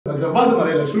ஜவ்வாது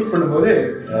மலையில ஷூட் பண்ணும்போது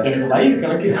எனக்கு வயிறு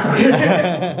கலக்கிடுச்சு.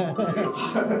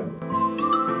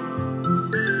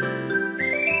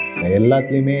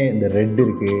 எல்லாத்துலேயுமே இந்த ரெட்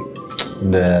இருக்குது,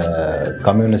 இந்த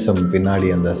கம்யூனிசம் பின்னாடி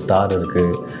அந்த ஸ்டார்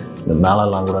இருக்குது, இந்த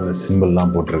மேலெல்லாம் கூட அந்த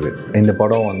சிம்பிள்லாம் போட்டிருக்கு. இந்த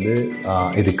படம் வந்து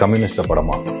இது கம்யூனிஸ்ட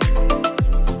படமா?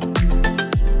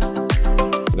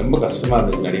 ரொம்ப கஷ்டமாக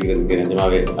இருந்துச்சு நடிக்கிறதுக்கு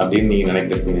நிஜமாவே அப்படின்னு நீங்கள்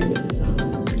நினைக்கிறது?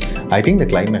 I think the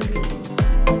climax.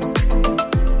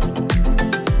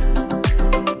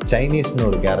 சைனீஸ்னு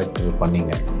ஒரு கேரக்டர்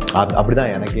பண்ணீங்க, அப்படி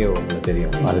தான் எனக்கே உங்களுக்கு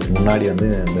தெரியும். அதுக்கு முன்னாடி வந்து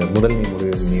இந்த முதல் நீ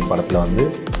முடிவு நீ படத்தில் வந்து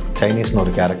சைனீஸ்னு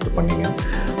ஒரு கேரக்டர் பண்ணீங்க.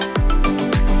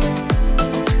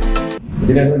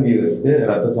 தினகரன் வியூவர்ஸ்க்கு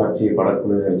ரத்த சாட்சி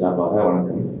படக்குழுவினர் சார்பாக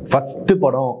வணக்கம். ஃபஸ்ட்டு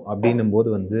படம் அப்படின்னும் போது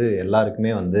வந்து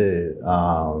எல்லாருக்குமே வந்து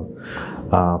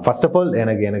ஃபர்ஸ்ட் ஆஃப் ஆல்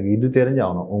எனக்கு இது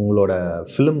தெரிஞ்சாகணும், உங்களோட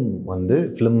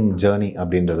ஃபிலிம் ஜேர்னி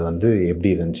அப்படின்றது வந்து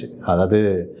எப்படி இருந்துச்சு. அதாவது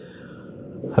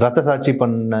ரத்த சாட்சி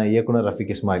பண்ண இயக்குனர்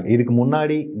ரஃபீக் இஸ்மாயில், இதுக்கு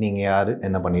முன்னாடி நீங்கள் யார்,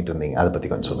 என்ன பண்ணிட்டு இருந்தீங்க, அதை பற்றி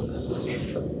கொஞ்சம் சொல்லுங்கள்.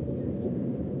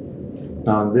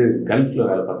 நான் வந்து கல்ஃபில்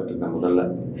வேலை பார்த்துட்டு இருந்தேன் முதல்ல.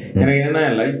 எனக்கு என்னென்னா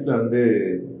என் லைஃப்பில் வந்து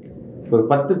ஒரு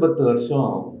 10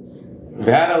 வருஷம்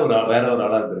வேற ஒரு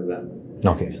ஆளாக இருந்திருக்கேன்.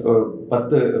 ஓகே. ஒரு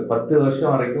 10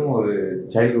 வருஷம் வரைக்கும் ஒரு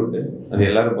சைல்ட்ஹுட்டு, அது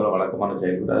எல்லாரும் போல வழக்கமான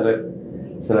சைல்ட்ஹுட், அதில்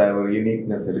சில ஒரு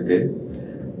யூனிக்னஸ் இருக்குது.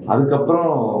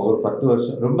 அதுக்கப்புறம் ஒரு 10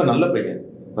 வருஷம் ரொம்ப நல்ல பையன்,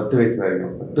 10 வயசு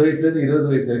வரைக்கும், 10 வயசுலேருந்து 20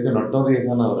 வயசு வரைக்கும்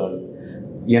நொட்டோரியஸான ஒரு ஆள்.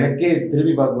 எனக்கே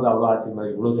திரும்பி பார்க்கும்போது அவ்வளோ ஆச்சரியமா,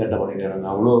 இவ்வளோ சேட்டை பண்ணிக்கிறேன்,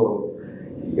 அவ்வளோ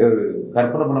ஒரு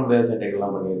கற்பனை பண்ண முடியாத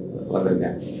சேட்டைகள்லாம் பண்ணி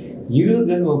வந்திருக்கேன்.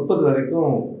 20-30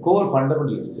 வரைக்கும் கோர்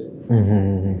ஃபண்டமெண்டலிஸ்ட்டு.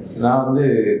 நான் வந்து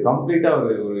கம்ப்ளீட்டாக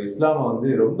ஒரு இஸ்லாமை வந்து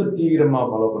ரொம்ப தீவிரமாக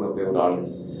ஃபாலோ பண்ணக்கூடிய ஒரு ஆள்.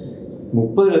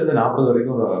 30-40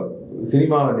 வரைக்கும் ஒரு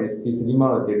சினிமாவை நேசித்து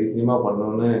சினிமாவை தேடி சினிமா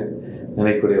பண்ணணுன்னு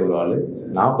நினைக்கக்கூடிய ஒரு ஆள்.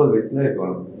 40 வயசில் இப்போ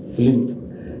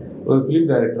ஒரு ஃபிலிம்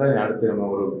டைரக்டராக அடுத்து நம்ம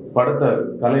ஒரு படத்தை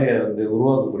கலையை வந்து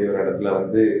உருவாக்கக்கூடிய ஒரு இடத்துல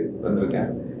வந்து வந்திருக்கேன்.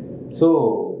 ஸோ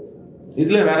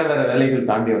இதில் வேறு வேலைகள்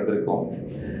தாண்டி வந்திருக்கோம்.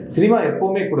 சினிமா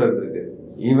எப்போவுமே கூட இருந்திருக்கு.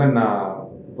 ஈவன் நான்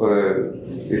ஒரு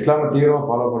இஸ்லாமை தீவிரமாக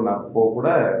ஃபாலோ பண்ணப்போ கூட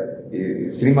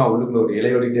சினிமா உள்ளுக்குள்ள ஒரு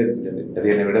இலையோடிட்டே இருந்துச்சு.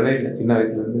 அது என்னை விடவே இல்லை. சின்ன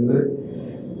வயசுல இருந்து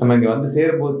நம்ம இங்கே வந்து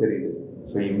சேரும்போது தெரியுது.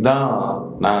 ஸோ இதுதான்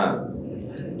நான்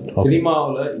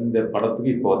சினிமாவில் இந்த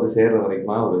படத்துக்கு இப்போ வந்து சேர்ற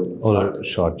வரைக்குமா ஒரு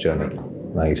ஷார்ட் ஜேர்னி.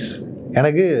 நைஸ்.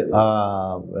 எனக்கு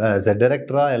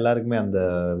டைரக்டராக எல்லாருக்குமே அந்த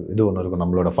இது ஒன்று இருக்கும்,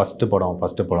 நம்மளோட ஃபஸ்ட்டு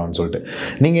படம்னு சொல்லிட்டு.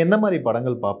 நீங்கள் என்ன மாதிரி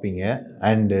படங்கள் பார்ப்பீங்க,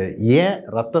 அண்டு ஏன்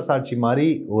ரத்த சாட்சி மாதிரி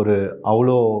ஒரு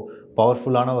அவ்வளோ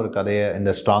பவர்ஃபுல்லான ஒரு கதையை,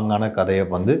 இந்த ஸ்ட்ராங்கான கதையை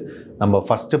வந்து நம்ம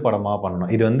ஃபஸ்ட்டு படமாக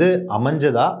பண்ணணும்? இது வந்து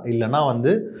அமைஞ்சதா, இல்லைனா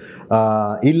வந்து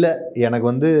இல்லை எனக்கு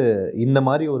வந்து இந்த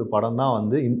மாதிரி ஒரு படம் தான்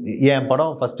வந்து என்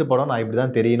படம் ஃபஸ்ட்டு படம், நான் இப்படி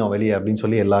தான் தெரியணும் வெளியே அப்படின்னு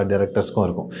சொல்லி எல்லா டைரக்டர்ஸ்க்கும்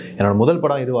இருக்கும், என்னோடய முதல்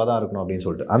படம் இதுவாக தான் இருக்கணும் அப்படின்னு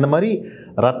சொல்லிட்டு. அந்த மாதிரி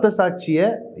ரத்த சாட்சியை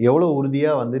எவ்வளோ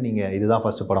உறுதியாக வந்து நீங்கள் இதுதான்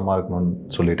ஃபஸ்ட்டு படமாக இருக்கணும்னு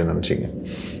சொல்லிட்டு நினச்சிங்க?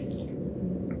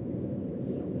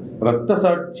 ரத்த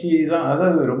சாட்சி தான்.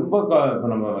 அதாவது ரொம்ப இப்போ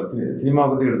நம்ம சினிமா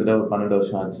பற்றி கிட்டத்தட்ட ஒரு 12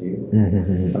 வருஷம் ஆச்சு.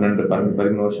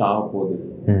 13 வருஷம் ஆக போகுது.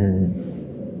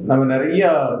 நம்ம நிறைய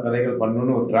கதைகள்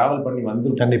பண்ணணும்னு ஒரு டிராவல் பண்ணி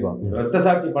வந்துடும். கண்டிப்பாக ரத்த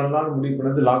சாட்சி பண்ணலாம்னு முடிவு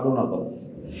பண்ணது லாக்டவுன் ஆகும்.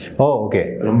 ஓகே.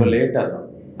 ரொம்ப லேட்டாக தான்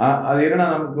அது. ஏன்னா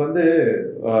நமக்கு வந்து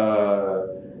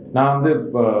நான் வந்து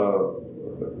இப்போ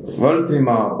வேர்ல்டு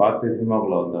சினிமா பார்த்து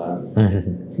சினிமாக்குள்ளே வந்தேன்.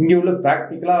 இங்கே உள்ள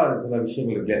ப்ராக்டிக்கலாக சில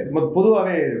விஷயங்கள் இருக்கு.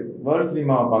 பொதுவாகவே வேர்ல்டு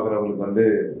சினிமா பார்க்குறவங்களுக்கு வந்து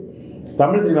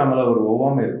தமிழ் சினிமா மேலே ஒரு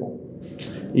ஒவ்வாமை இருக்கும்.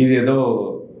 இது ஏதோ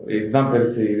இதுதான்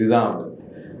பெருசு, இதுதான்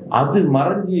அது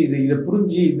மறைஞ்சி இதை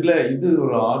புரிஞ்சு இது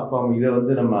ஒரு ஆர்ட் ஃபார்ம், இதை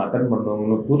வந்து நம்ம அட்டன்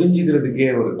பண்ணணும்னு புரிஞ்சுக்கிறதுக்கே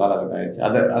ஒரு காலகட்டம் ஆயிடுச்சு.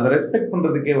 அதை ரெஸ்பெக்ட்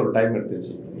பண்ணுறதுக்கே ஒரு டைம்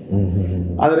எடுத்துருச்சு.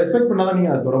 அதை ரெஸ்பெக்ட் பண்ணால் தான்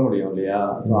நீங்கள் அதை தொட முடியும் இல்லையா?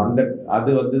 ஸோ அது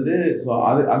வந்தது. ஸோ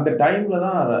அந்த டைமில்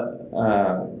தான்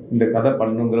இந்த கதை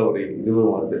பண்ணுங்கிற ஒரு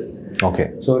இதுவும் வருது. ஓகே.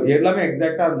 ஸோ எல்லாமே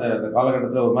எக்ஸாக்டாக அந்த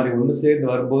காலகட்டத்தில் ஒரு மாதிரி ஒன்று சேர்ந்து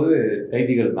வரும்போது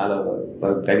கைதிகள் மேலே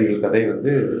கைதிகள் கதை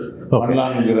வந்து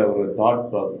பண்ணலாங்கிற ஒரு தாட்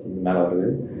ப்ராசஸ் மேலே வருது.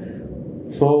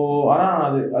 ஸோ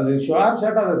ஆனால் அது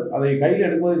ஷார்ட்டாக அதை கையில்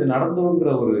எடுக்கும்போது இது நடந்துருங்கிற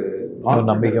ஒரு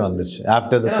நம்பிக்கை வந்துருச்சு.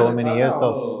 After the so many years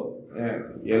of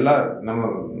எல்லா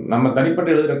நம்ம தனிப்பட்ட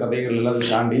எழுதுகிற கதைகள்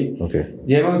எல்லாத்தையும் தாண்டி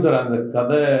ஜெயமோகன் சார் அந்த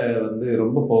கதை வந்து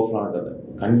ரொம்ப பவர்ஃபுல்லான கதை.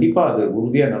 கண்டிப்பாக அது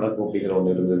உறுதியாக நடக்கும் அப்படிங்கிற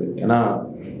ஒன்று இருந்தது. ஏன்னா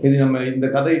இது இந்த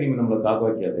கதை இனிமேல் நம்மளை காக்க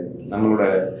வைக்காது, நம்மளோட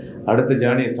அடுத்த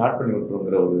ஜேர்னியை ஸ்டார்ட் பண்ணி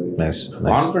விட்டுருங்கிற ஒரு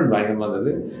கான்ஃபிடன்ட் பயங்கரமாக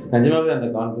இருந்தது. நிஜமாவே அந்த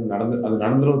கான்ஃபிடன்ட் அது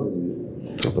நடந்துடும் செஞ்சது.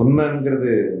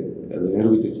 உண்மைங்கிறது அது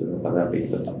நிரூபிச்சிருச்சு அந்த கதை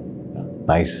அப்படிங்கிறது தான்.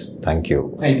 Nice, thank you.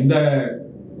 இந்த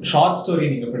ஷார்ட் ஸ்டோரி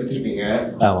நீங்கள் படிச்சிருப்பீங்க.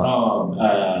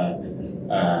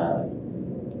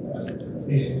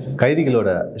 கைதிகளோட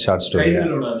ஷார்ட் ஸ்டோரி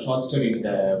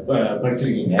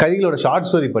படிச்சிருக்கீங்க. கைதிகளோட ஷார்ட்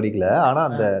ஸ்டோரி படிக்கல, ஆனால்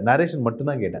அந்த நரேஷன் மட்டும்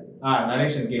தான் கேட்டேன்.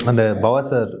 அந்த பவா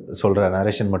சார் சொல்கிற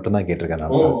நரேஷன் மட்டும் தான் கேட்டிருக்கேன்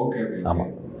நான். ஓகே.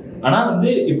 ஆமாம். ஆனால்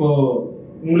வந்து இப்போ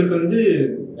உங்களுக்கு வந்து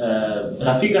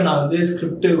ரஃபீக் அண்ணா வந்து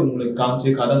ஸ்கிரிப்ட் உங்களுக்கு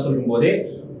காமிச்சு கதை சொல்லும் போதே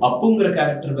அப்புங்கிற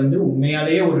கேரக்டர் வந்து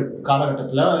உண்மையாலேயே ஒரு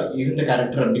காலகட்டத்தில் இருந்த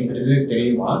கேரக்டர் அப்படிங்கிறது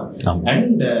தெரியுமா?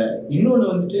 அண்ட்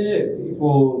இன்னொன்று வந்துட்டு இப்போ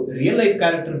ரியல் லைஃப்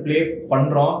கேரக்டர் பிளே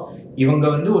பண்றோம், இவங்க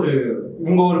வந்து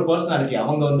இவங்க ஒரு பர்சனாலிட்டி,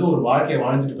 அவங்க வந்து ஒரு வாழ்க்கையை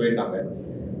வாழ்ந்துட்டு போயிருக்காங்க.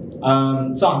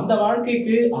 ஸோ அந்த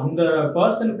வாழ்க்கைக்கு அந்த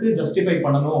பர்சனுக்கு ஜஸ்டிஃபை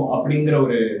பண்ணணும் அப்படிங்கிற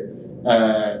ஒரு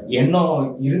எண்ணம்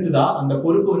இருந்ததா? அந்த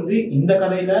பொறுப்பு வந்து இந்த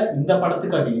கதையில இந்த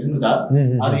படத்துக்கு அது இருந்ததா?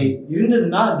 அது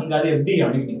இருந்ததுன்னா நீங்க அதை எப்படி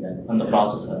அணுகினீங்க அந்த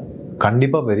ப்ராசஸை?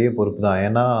 கண்டிப்பாக பெரிய பொறுப்பு தான்.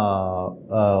 ஏன்னா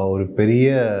ஒரு பெரிய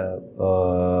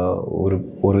ஒரு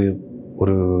ஒரு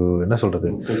ஒரு என்ன சொல்கிறது,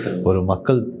 ஒரு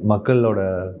மக்களோட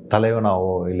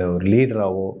தலைவனாவோ இல்லை ஒரு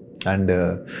லீடராகவோ அண்டு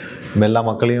எல்லா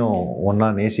மக்களையும் ஒன்றா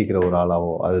நேசிக்கிற ஒரு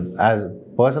ஆளாவோ, அது ஆஸ்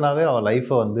பர்சனாகவே அவன்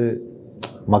லைஃப்பை வந்து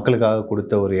மக்களுக்காக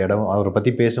கொடுத்த ஒரு இடம், அவரை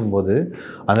பற்றி பேசும்போது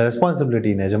அந்த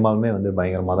ரெஸ்பான்சிபிலிட்டி நிஜமாலுமே வந்து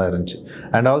பயங்கரமாக தான் இருந்துச்சு.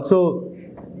 அண்ட் ஆல்சோ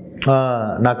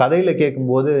நான் கதையில்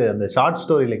கேட்கும்போது, அந்த ஷார்ட்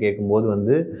ஸ்டோரியில் கேட்கும்போது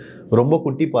வந்து ரொம்ப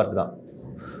குட்டி பார்ட் தான்.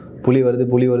 புலி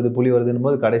வருதுன்னும்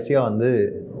போது கடைசியாக வந்து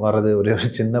வர்றது ஒரு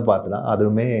சின்ன பார்ட் தான்.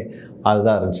 அதுவுமே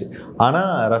அதுதான் இருந்துச்சு.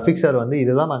 ஆனால் ரஃபீக் சார் வந்து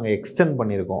இதை தான் நாங்கள் எக்ஸ்டெண்ட்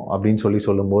பண்ணியிருக்கோம் அப்படின்னு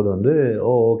சொல்லும்போது வந்து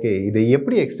ஓகே இதை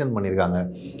எப்படி எக்ஸ்டெண்ட் பண்ணியிருக்காங்க,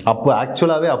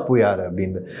 ஆக்சுவலாகவே அப்பு யார்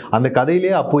அப்படின்ற அந்த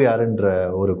கதையிலே அப்பு யாருன்ற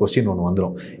ஒரு கொஸ்டின் ஒன்று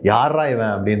வந்துடும். யாரா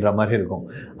இவன் அப்படின்ற மாதிரி இருக்கும்.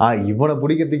 இவனை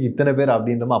பிடிக்கிறதுக்கு இத்தனை பேர்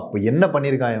அப்படின்றமா அப்போ என்ன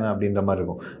பண்ணியிருக்கான் இவன் அப்படின்ற மாதிரி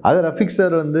இருக்கும். அது ரஃபீக்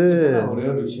சார் வந்து ஒரே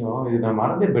ஒரு விஷயம், இது நான்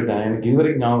மறந்தே போயிட்டேன், எனக்கு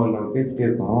இதுவரைக்கும் ஞாபகம் நம்ம பேசிட்டே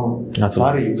இருக்கோம்.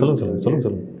 சாரி,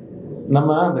 சொல்லுங்க.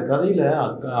 நம்ம அந்த கதையில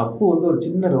அப்பு வந்து ஒரு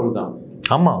சின்ன ரோல் தான்.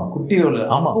 ஆமா, குட்டி ரோல்.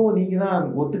 ஆமா, நீங்க தான்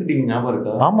ஒத்துக்கிட்டீங்க, ஞாபகம்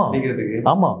இருக்கா? ஆமா,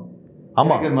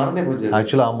 ஆமா, மறந்தே போச்சு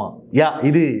ஆக்சுவலா. ஆமா,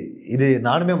 இது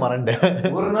நானுமே மறந்தேன்.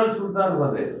 ஒரு நாள் ஷூட் தான்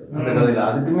இருப்பாரு அந்த கதையில,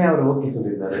 அதுக்குமே அவர் ஓகே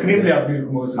சொல்லியிருந்தாரு. ஸ்கிரீன்ல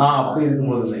அப்படி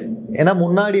இருக்கும்போது ஏன்னா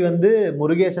முன்னாடி வந்து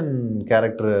முருகேசன்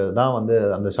கேரக்டர் தான் வந்து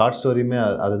அந்த ஷார்ட் ஸ்டோரியுமே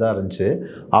அதுதான் இருந்துச்சு.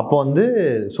 அப்போ வந்து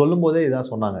சொல்லும் போதே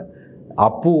இதான் சொன்னாங்க,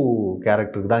 அப்பு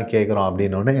கேரக்டருக்கு தான் கேட்குறோம்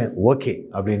அப்படின்னோடனே ஓகே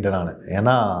அப்படின்ட்டு நான்.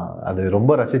 ஏன்னா அது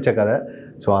ரொம்ப ரசித்த கதை.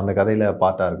 ஸோ அந்த கதையில்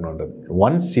பார்ட்டாக இருக்கணுன்றது.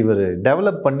 ஒன்ஸ் இவர்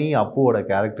டெவலப் பண்ணி அப்புவோட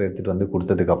கேரக்டர் எடுத்துகிட்டு வந்து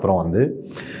கொடுத்ததுக்கப்புறம் வந்து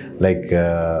like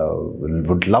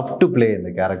would love to play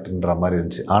இந்த கேரக்டர்ன்ற மாதிரி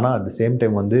இருந்துச்சு. ஆனால் அட் த சேம்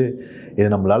டைம் வந்து இது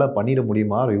நம்மளால் பண்ணிட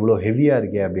முடியுமா, இவ்வளோ ஹெவியாக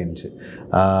இருக்கே அப்படின்ச்சு.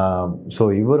 ஸோ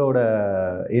இவரோட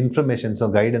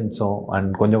இன்ஃபர்மேஷன்ஸும் கைடன்ஸும்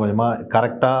அண்ட் கொஞ்சம் கொஞ்சமாக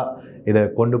கரெக்டாக இதை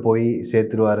கொண்டு போய்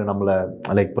சேர்த்துருவார், நம்மளை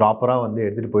லைக் ப்ராப்பராக வந்து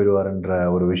எடுத்துகிட்டு போயிடுவாருன்ற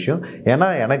ஒரு விஷயம். ஏன்னா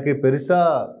எனக்கு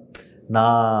பெருசாக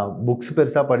நான் புக்ஸ்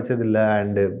பெருசாக படித்ததில்லை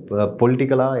அண்டு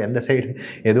பொலிட்டிக்கலாக எந்த சைடு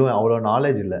எதுவும் அவ்வளோ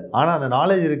நாலேஜ் இல்லை. ஆனால் அந்த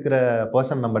நாலேஜ் இருக்கிற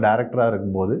பர்சன் நம்ம டேரக்டராக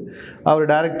இருக்கும்போது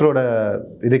அவர் டேரக்டரோட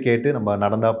இதை கேட்டு நம்ம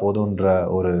நடந்தால் போதுன்ற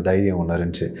ஒரு தைரியம் ஒன்று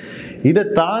இருந்துச்சு. இதை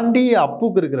தாண்டி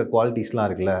அப்புக்கு இருக்கிற குவாலிட்டிஸ்லாம்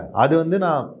இருக்குல்ல, அது வந்து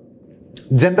நான்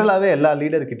ஜென்ரலாகவே எல்லா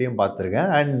லீடர்கிட்டையும்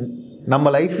பார்த்துருக்கேன். அண்ட் நம்ம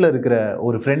லைஃப்பில் இருக்கிற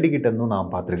ஒரு ஃப்ரெண்டுக்கிட்ட இருந்தும்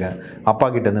நான் பார்த்துருக்கேன், அப்பா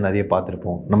கிட்டேருந்து நிறைய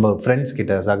பார்த்துருப்போம், நம்ம ஃப்ரெண்ட்ஸ்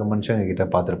கிட்ட சக மனுஷங்க கிட்ட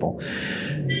பார்த்துருப்போம்.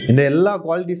 இந்த எல்லா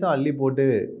குவாலிட்டிஸும் அள்ளி போட்டு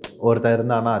ஒருத்தர்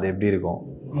இருந்தானா அது எப்படி இருக்கும்,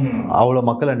 அவ்வளோ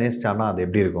மக்களை நேசிச்சானா அது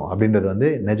எப்படி இருக்கும் அப்படின்றது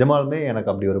வந்து நிஜமாலுமே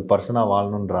எனக்கு அப்படி ஒரு பர்சனாக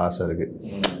வாழணுன்ற ஆசை இருக்குது.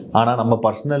 ஆனால் நம்ம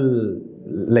பர்சனல்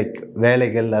லைக்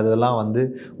வேலைகள் அதெல்லாம் வந்து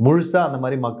முழுசாக அந்த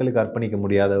மாதிரி மக்களுக்கு அர்ப்பணிக்க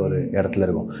முடியாத ஒரு இடத்துல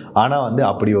இருக்கும். ஆனால் வந்து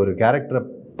அப்படி ஒரு கேரக்டரை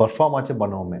பர்ஃபார்மாச்சும்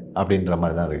பண்ணுவோமே அப்படின்ற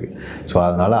மாதிரி தான் இருக்குது. ஸோ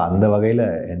அதனால் அந்த வகையில்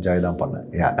என்ஜாய் தான் பண்ணேன்.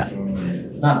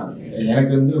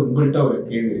 எனக்கு வந்து உங்கள்கிட்ட ஒரு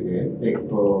கேள்வி இருக்குது.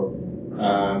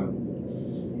 இப்போது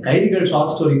கைதிகள்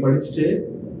ஷார்ட் ஸ்டோரி படிச்சுட்டு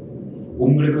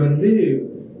உங்களுக்கு வந்து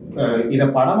இதை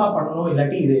படமாக பண்ணணும்,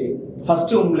 இல்லாட்டி இது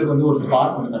ஃபஸ்ட்டு உங்களுக்கு வந்து ஒரு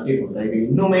ஸ்பார்க் ஒன்று தட்டிருக்கும், இது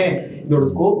இன்னுமே இதோட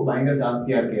ஸ்கோப் பயங்கர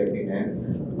ஜாஸ்தியாக இருக்குது அப்படின்னு.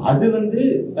 அது வந்து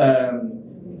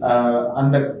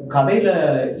அந்த கதையில்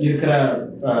இருக்கிற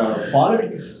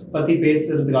பாலிடிக்ஸ் பற்றி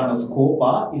பேசுறதுக்கான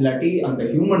ஸ்கோப்பா, இல்லாட்டி அந்த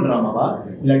ஹியூமன் ட்ராமாவா,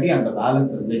 இல்லாட்டி அந்த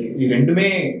பேலன்ஸ், லைக் இது ரெண்டுமே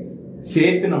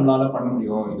சேர்த்து நம்மளால பண்ண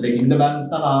முடியும், லைக் இந்த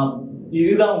பேலன்ஸ் தான்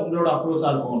இதுதான் உங்களோட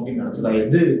அப்ரோச்சாக இருக்கும் அப்படின்னு நினச்சதா?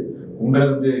 எது உங்களை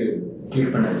வந்து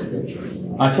கிளிக் பண்ண வச்சது?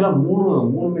 ஆக்சுவலாக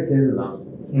மூணுமே சேர்ந்து தான்.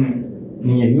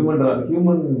 நீங்கள்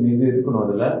ஹியூமன் இது இருக்கணும்,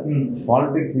 அதில்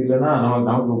பாலிடிக்ஸ் இல்லைன்னா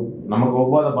நமக்கு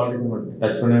ஒவ்வாத பாலிடிக்ஸ்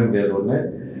டச் பண்ணவே முடியாது. ஒன்று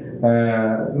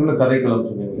இன்னும் கதைக்களம்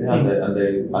சொன்னீங்களே,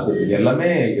 அது எல்லாமே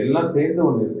எல்லாம் சேர்ந்து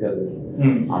ஒன்று இருக்காது.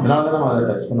 அதனால தான் நம்ம அதை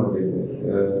டச் பண்ண முடியுது.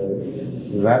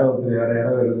 வேற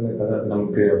யாரோ எழுதுன கதை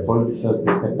நமக்கு பொலிட்டிக்ஸாக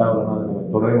செட் ஆகலைன்னா அதை நம்ம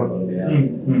தொடவே மாட்டோம் இல்லையா?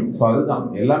 ஸோ அதுதான்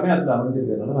எல்லாமே அதில்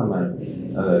அமைஞ்சிருக்கிறதுனால நம்ம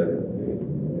அதை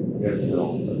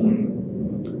எடுத்துக்கிறோம்.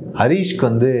 ஹரீஷ்க்கு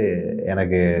வந்து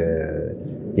எனக்கு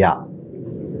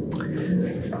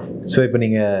ஸோ இப்போ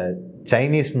நீங்கள்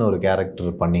சைனீஸ்னு ஒரு கேரக்டர்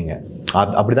பண்ணீங்க.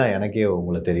 அப்படி தான் எனக்கே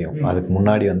உங்களுக்கு தெரியும். அதுக்கு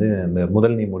முன்னாடி வந்து இந்த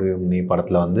முதல் நீ முடியும் நீ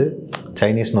படத்தில் வந்து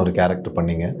சைனீஸ்னு ஒரு கேரக்டர்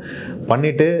பண்ணீங்க.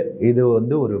 பண்ணிவிட்டு இது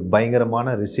வந்து ஒரு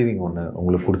பயங்கரமான ரிசீவிங் ஒன்று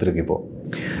உங்களுக்கு கொடுத்துருக்கு.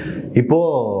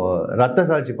 இப்போது ரத்த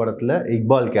சாட்சி படத்தில்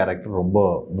இக்பால் கேரக்டர் ரொம்ப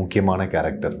முக்கியமான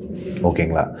கேரக்டர்,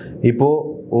 ஓகேங்களா?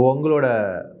 இப்போது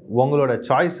உங்களோட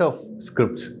சாய்ஸ் ஆஃப்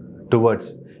ஸ்கிரிப்ட்ஸ்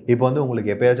டுவர்ட்ஸ் இப்போ வந்து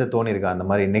உங்களுக்கு எப்போயாச்சும் தோணியிருக்கா அந்த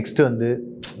மாதிரி நெக்ஸ்ட்டு வந்து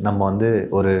நம்ம வந்து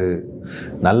ஒரு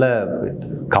நல்ல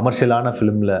கமர்ஷியலான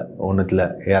ஃபிலிமில் ஒன்றுத்தில்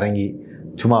இறங்கி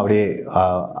சும்மா அப்படியே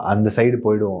அந்த சைடு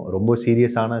போய்டும், ரொம்ப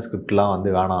சீரியஸான ஸ்கிரிப்ட்லாம்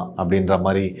வந்து வேணாம் அப்படின்ற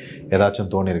மாதிரி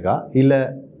ஏதாச்சும் தோணியிருக்கா? இல்லை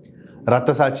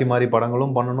ரத்த சாட்சி மாதிரி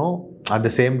படங்களும் பண்ணணும், அட் த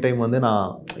சேம் டைம் வந்து நான்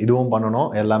இதுவும் பண்ணணும்,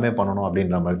 எல்லாமே பண்ணணும்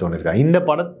அப்படின்ற மாதிரி தோணியிருக்கா? இந்த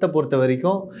படத்தை பொறுத்த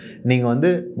வரைக்கும் நீங்கள் வந்து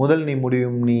முதல் நீ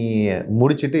முடியும் நீ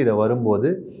முடிச்சுட்டு இதை வரும்போது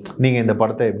நீங்கள் இந்த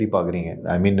படத்தை எப்படி பார்க்குறீங்க?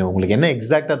 ஐ மீன் உங்களுக்கு என்ன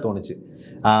எக்ஸாக்டாக தோணுச்சு?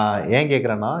 ஏன்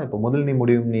கேட்குறேன்னா, இப்போ முதல் நீ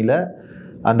முடியும் நீல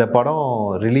அந்த படம்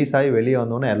ரிலீஸ் ஆகி வெளியே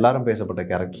வந்தோன்னே எல்லாரும் பேசப்பட்ட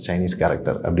கேரக்டர் சைனீஸ்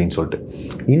கேரக்டர் அப்படின்னு சொல்லிட்டு,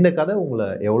 இந்த கதை உங்களை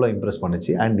எவ்வளோ இம்ப்ரெஸ்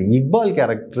பண்ணுச்சு? அண்ட் இக்பால்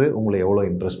கேரக்டர் உங்களை எவ்வளோ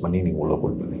இம்ப்ரெஸ் பண்ணி நீங்கள் உள்ள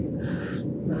கொண்டு வந்தீங்க?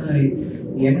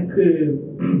 எனக்கு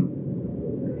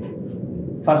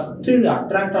ஃபஸ்ட்டு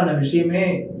அட்ராக்ட் ஆன விஷயமே,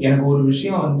 எனக்கு ஒரு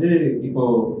விஷயம் வந்து இப்போ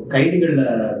கைதிகளில்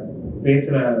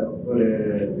பேசுகிற ஒரு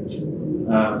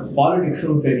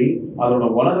பாலிடிக்ஸும் சரி, அதோட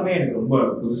உலகமே எனக்கு ரொம்ப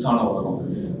புதுசான உலகம்.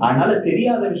 அதனால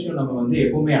தெரியாத விஷயம் நம்ம வந்து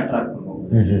எப்பவுமே அட்ராக்ட் பண்ணுவோம்.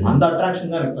 அந்த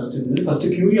அட்ராக்ஷன் தான் எனக்கு ஃபர்ஸ்ட் இருந்தது. ஃபர்ஸ்ட்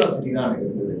கியூரியாசிட்டி தான் எனக்கு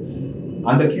இருந்தது.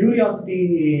 அந்த கியூரியாசிட்டி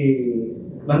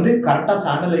வந்து கரெக்டா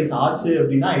சேனலைஸ் ஆச்சு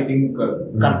அப்படின்னா ஐ திங்க்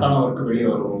கரெக்டான ஒர்க் வெளியே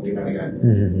வரும் அப்படின்னு நினைக்கிறேன்.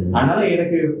 அதனால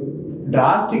எனக்கு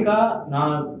டிராஸ்டிக்கா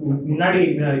நான் முன்னாடி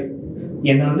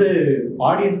என்னை வந்து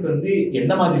ஆடியன்ஸ்க்கு வந்து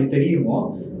எந்த மாதிரி தெரியுமோ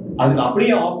அதுக்கு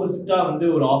அப்படியே ஆப்போசிட்டா வந்து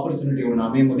ஒரு ஆப்பர்ச்சுனிட்டி ஒன்று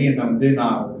அமையும் போது என்னை வந்து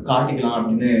நான் காட்டிக்கலாம்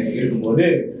அப்படின்னு இருக்கும்போது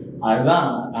அதுதான்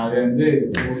அது வந்து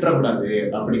விட்டுறக்கூடாது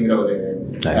அப்படிங்கிற ஒரு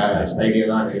ஐடியா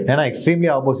தான் இருக்கு. ஏன்னா எக்ஸ்ட்ரீம்லி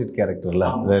ஆப்போசிட் கேரக்டர்ல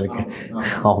இருக்கு.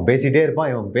 அவன் பேசிட்டே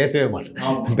இருப்பான், இவன் பேசவே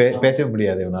மாட்டான், பேசவே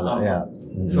முடியாது இவனால.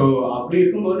 ஸோ அப்படி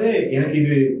இருக்கும்போது எனக்கு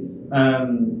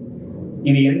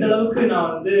இது எந்த அளவுக்கு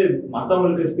நான் வந்து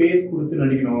மற்றவங்களுக்கு ஸ்பேஸ் கொடுத்து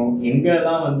நடிக்கணும்,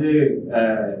 எங்கெல்லாம் வந்து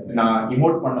நான்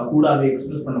இமோட் பண்ணக்கூடாது,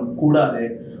 எக்ஸ்பிரஸ் பண்ணக்கூடாது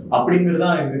அப்படிங்கிறது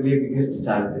தான் இருக்கிறதுலே பிக்கெஸ்ட்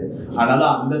சேலஞ்சு. அதனால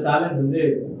அந்த சேலஞ்ச் வந்து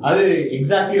அது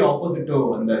எக்ஸாக்ட்லி ஆப்போசிட்டோ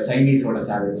அந்த சைனீஸோட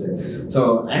சேலஞ்சு. ஸோ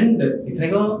அண்ட்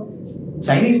இத்தனைக்கும்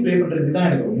சைனீஸ் பிளே பண்றதுக்கு தான்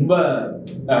எனக்கு ரொம்ப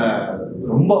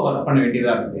ரொம்ப ஒர்க் பண்ண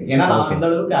வேண்டியதா இருக்குது. ஏன்னா நான் அந்த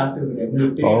அளவுக்கு ஆக்டிவ்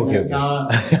கிடையாது, நான்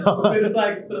பெருசா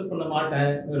எக்ஸ்பிரஸ் பண்ண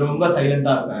மாட்டேன், ரொம்ப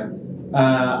சைலண்டா இருப்பேன்.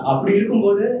 அப்படி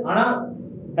இருக்கும்போது ஆனா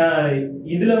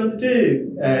இதுல வந்துட்டு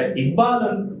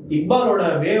இக்பாலோட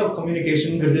வே ஆஃப்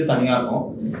கம்யூனிகேஷன்ங்கிறது தனியா இருக்கும்.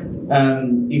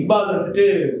 இக்பால் வந்துட்டு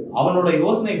அவனோட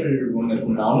யோசனைகள் ஒண்ணு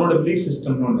இருக்குங்க, அவனோட பிலீஃப்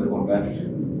சிஸ்டம்னு ஒண்ணு இருக்குங்க.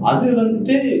 அது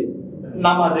வந்துட்டு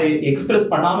நாம அதை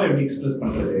எக்ஸ்பிரஸ் பண்ணாம எப்படி எக்ஸ்பிரஸ்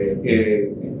பண்றது?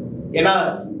 ஏன்னா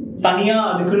தனியா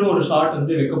அதுக்குன்னு ஒரு ஷார்ட்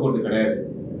வந்து வைக்க போறது கிடையாது.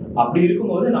 அப்படி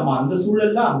இருக்கும்போது நம்ம அந்த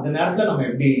சூழல்ல அந்த நேரத்துல நம்ம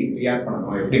எப்படி ரியாக்ட்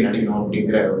பண்ணணும், எப்படி நடிக்கணும்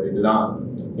அப்படிங்கிற ஒரு இதுதான்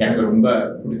எனக்கு ரொம்ப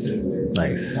பிடிச்சிருந்தது.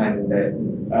 அண்ட்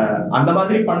அந்த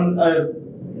மாதிரி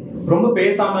ரொம்ப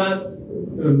பேசாம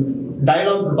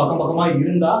டயலாக் பக்கம் பக்கமா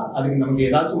இருந்தா அதுக்கு நமக்கு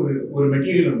ஏதாச்சும் ஒரு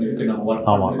மெட்டீரியல் ஒன்று இருக்கு நம்ம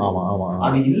ஒர்க்.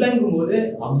 அது இல்லைங்கும் போது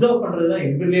அப்சர்வ் பண்றதுதான்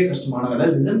இருக்கிறதே கஷ்டமான வேலை,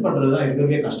 லிசன் பண்றதுதான்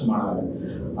இருக்கிறதே கஷ்டமான வேலை.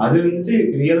 அது வந்துட்டு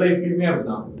ரியல் லைஃப்லயுமே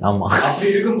அப்படிதான்.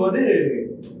 அப்படி இருக்கும்போது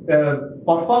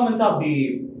பர்ஃபார்மன்ஸா அப்படி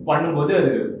பண்ணும்போது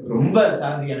அது ரொம்ப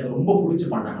சேலஞ்சிங், எனக்கு ரொம்ப பிடிச்சி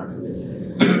பண்ணேன்.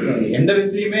 எந்த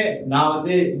விதத்துலயுமே நான்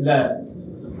வந்து இல்ல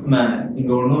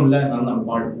இங்க ஒன்றும் இல்லை, நான்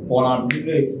நம்ம போலாம்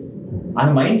அப்படின்னு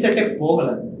அந்த மைண்ட் செட்டே போகல.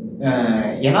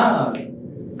 ஏன்னா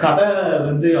கதை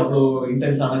வந்து அவ்வளோ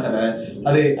இன்டென்ஸான கதை.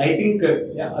 அது ஐ திங்க்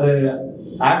அது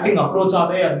ஆக்டிங்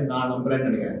அப்ரோச்சாவே அது நான் நம்புறேன்னு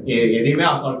நினைக்கிறேன். எதையுமே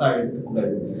அசால்ட்டா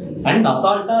எடுத்துக்கூடாது. அண்ட்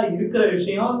அசால்ட்டா இருக்கிற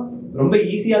விஷயம் ரொம்ப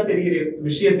ஈஸியா தெரிகிற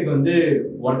விஷயத்துக்கு வந்து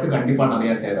ஒர்க்கு கண்டிப்பா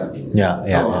நிறைய தேவை.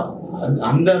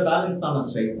 அந்த பேலன்ஸ் தான் நான்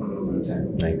ஸ்ட்ரைக் பண்ணணும்னு நினைச்சேன்.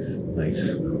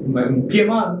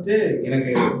 முக்கியமா வந்துட்டு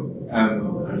எனக்கு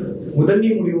முதல் நீ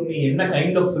முடிவும் நீ என்ன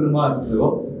கைண்ட் ஆஃப் ஃபிலிமா இருந்ததோ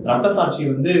ரத்த சாட்சி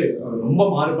வந்து ரொம்ப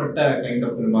மாறுபட்ட கைண்ட்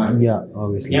ஆஃப் ஃபிலிமா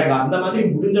இருக்கு. எனக்கு அந்த மாதிரி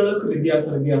முடிஞ்ச அளவுக்கு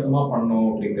வித்தியாசமா பண்ணணும்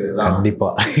அப்படிங்கிறது தான். கண்டிப்பா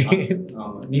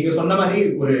நீங்க சொன்ன மாதிரி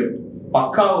ஒரு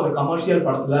பக்கா ஒரு கமர்ஷியல்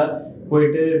படத்துல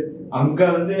போயிட்டு அங்க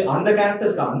வந்து அந்த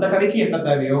கேரக்டர்ஸ்க்கு அந்த கதைக்கு என்ன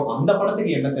தேவையோ அந்த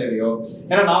படத்துக்கு என்ன தேவையோ,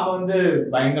 ஏன்னா நாம வந்து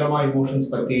பயங்கரமா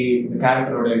இமோஷன்ஸ் பத்தி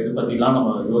கேரக்டரோட இது பத்தி எல்லாம்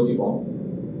நம்ம யோசிப்போம்.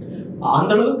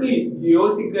 அந்த அளவுக்கு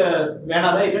யோசிக்க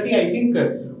வேணாதான். இல்லாட்டி ஐ திங்க்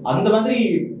அந்த மாதிரி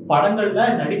படங்கள்ல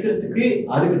நடிக்கிறதுக்கு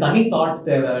அதுக்கு தனி தாட்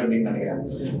தேவை அப்படின்னு நினைக்கிறேன்.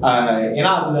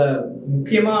 ஏன்னா அதுல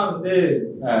முக்கியமா வந்து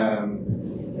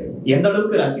எந்த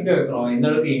அளவுக்கு ரசிக்க வைக்கிறோம், எந்த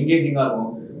அளவுக்கு என்கேஜிங்கா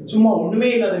இருக்கும். சும்மா ஒண்ணுமே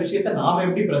இல்லாத விஷயத்த நாம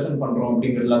எப்படி பிரசன்ட் பண்றோம்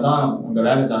அப்படிங்கறதுலதான் அந்த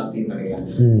வேலை ஜாஸ்தின்னு நினைக்கிறேன்.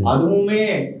 அதுவுமே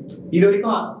இது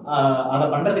வரைக்கும் அதை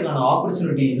பண்றதுக்கான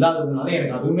ஆப்பர்ச்சுனிட்டி இல்லாததுனால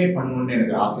எனக்கு அதுவுமே பண்ணணும்னு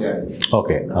எனக்கு ஆசையா இருக்கு.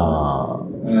 ஓகே.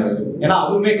 ஏன்னா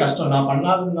அதுவுமே கஷ்டம், நான்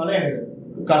பண்ணாததுனால எனக்கு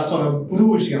கஷ்டம், புது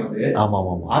விஷயம் அது. ஆமா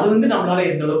ஆமா. அது வந்து நம்மளால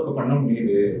எந்த அளவுக்கு பண்ண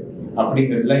முடியுது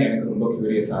அப்படிங்கிறதுல எனக்கு ரொம்ப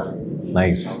கியூரியஸா இருக்கு.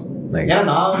 நைஸ். ஏன்னா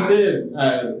நான் வந்து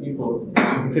இப்போ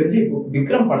தெரிஞ்சு இப்போ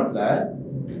விக்ரம் படத்துல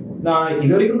நான்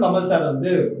இது வரைக்கும் கமல் சார்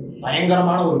வந்து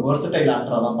பயங்கரமான ஒரு வெர்சடைல்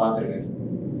ஆக்டரா தான் பார்த்திருக்கேன்.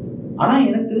 ஆனா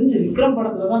எனக்கு தெரிஞ்சு விக்ரம்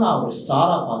படத்துலதான் நான் ஒரு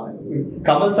ஸ்டாரா பார்த்தேன்.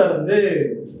 கமல் சார் வந்து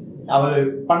அவர்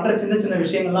பண்ற சின்ன சின்ன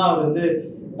விஷயங்கள்லாம் அவர் வந்து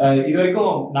இது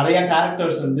வரைக்கும் நிறைய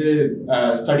கேரக்டர்ஸ் வந்து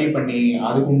ஸ்டடி பண்ணி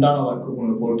அதுக்கு உண்டான ஒர்க்கு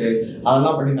கொண்டு போட்டு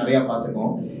அதெல்லாம் பண்ணி நிறைய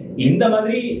பார்த்துருக்கோம். இந்த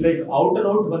மாதிரி லைக் அவுட் அண்ட்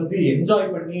அவுட் வந்து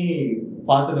என்ஜாய் பண்ணி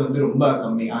பார்த்தது வந்து ரொம்ப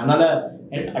கம்மி. அதனால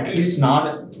அட்லீஸ்ட் நான்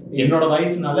என்னோட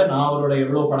வயசுனால நான் அவரோட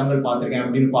எவ்வளவு படங்கள் பார்த்திருக்கேன்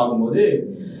அப்படின்னு பார்க்கும்போது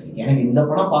எனக்கு இந்த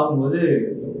படம் பார்க்கும்போது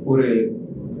ஒரு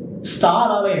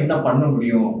ஸ்டாரால என்ன பண்ண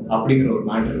முடியும் அப்படிங்கிற ஒரு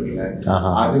மேட்டர் இருக்குல்ல,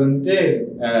 அது வந்துட்டு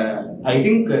ஐ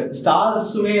திங்க்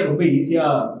ஸ்டார்ஸுமே ரொம்ப ஈஸியா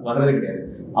வர்றது கிடையாது.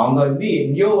 அவங்க வந்து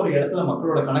எங்கேயோ ஒரு இடத்துல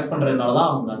மக்களோட கனெக்ட் பண்றதுனாலதான்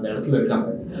அவங்க அந்த இடத்துல இருக்காங்க.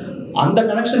 அந்த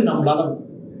கனெக்ஷன் நம்மளால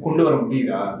கொண்டு வர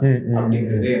முடியுதா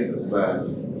அப்படிங்கிறது எனக்கு ரொம்ப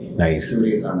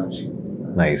சீரியஸான விஷயம்.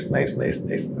 Nice nice nice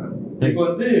nice. இப்போ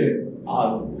வந்து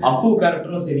அப்பு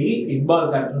கேரக்டரும் சரி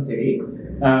இக்பால் கேரக்டரும் சரி,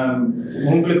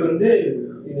 உங்களுக்கு வந்து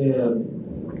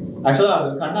ஆக்சுவலா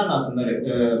கண்ணா நான் சொன்னாரு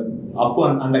அப்போ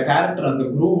அந்த கேரக்டர் அந்த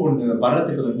குரூப் ஒன்று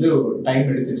வர்றதுக்கு வந்து ஒரு டைம்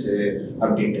எடுத்துச்சு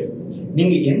அப்படின்ட்டு.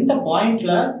 நீங்க எந்த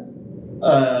பாயிண்ட்ல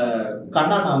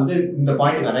கண்ணா நான் வந்து இந்த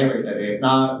பாயிண்ட்டுக்கு அரைவ் ஆகிட்டாரு,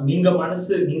 நீங்க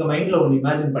மைண்ட்ல ஒன்று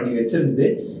இமேஜின் பண்ணி வச்சிருந்தது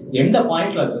எந்த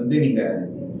பாயிண்ட்ல அது வந்து நீங்க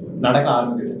நடக்க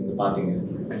ஆரம்பிக்கிறது நீங்க பாத்தீங்க?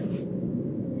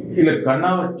 இல்ல,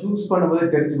 கண்ணாவை சூஸ் பண்ணும்போதே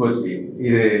தெரிஞ்சு போச்சு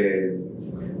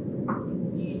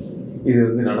இது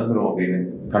வந்து நடந்துரும் அப்படின்னு.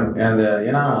 அந்த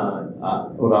ஏன்னா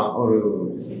ஒரு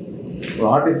ஒரு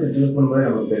ஆர்டிஸ்ட் சூஸ் பண்ணும்போதே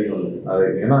நமக்கு தெரியும் அது.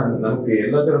 ஏன்னா நமக்கு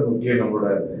எல்லாத்தையும் முக்கியம் நம்மளோட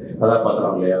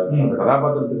கதாபாத்திரம் இல்லையா, அந்த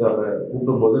கதாபாத்திரத்துக்கு அவரை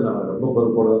கூப்பிடும் போது நம்ம ரொம்ப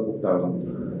பொறுப்போட தான் கூப்பிட்டாகணும்.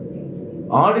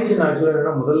 ஆடிஷன் ஆக்சுவலாக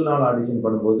என்னன்னா முதல் நாள் ஆடிஷன்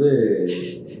பண்ணும்போது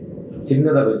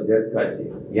சின்னதாக ஜெர்க் ஆச்சு.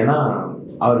 ஏன்னா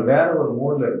அவர் வேற ஒரு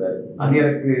மோட்ல இருந்தார். அது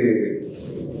எனக்கு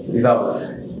இதாக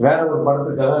வேற ஒரு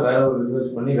படத்துக்காக வேற ஒரு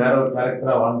ரிசர்ச் பண்ணி வேற ஒரு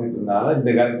கேரக்டரா வாழ்ந்துட்டு இருந்தால இந்த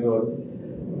கேரக்டர் வந்து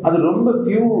அது ரொம்ப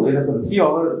ஃபியூ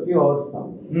ஹவர்ஸ் தான்.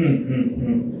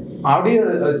 அப்படியே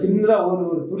சின்னதா ஒரு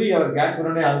துளி அவர் கேட்ச்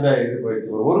பண்ணனே அந்த இது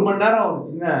போயிடுச்சு. ஒரு மணி நேரம் ஒரு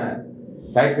சின்ன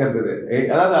தயக்கம் இருந்தது.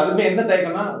 அதாவது அதுமே என்ன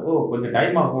தயக்கம்னா கொஞ்சம்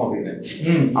டைம் ஆகும் அப்படின்னு,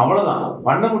 அவ்வளவுதான்.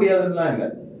 பண்ண முடியாதுன்னுலாம் இல்லை,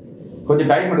 கொஞ்சம்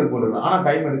டைம் எடுக்க போட்டுருக்கோம். ஆனா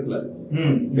டைம் எடுக்கல.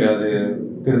 அது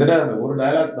கிட்டத்தட்ட அந்த ஒரு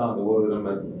டயலாக் தான், அந்த ஒரு நம்ம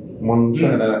 3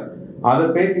 நிமிஷம் டயலாக். அதை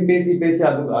பேசி பேசி பேசி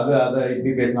அதை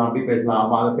இப்படி பேசலாம் அப்படி பேசலாம்.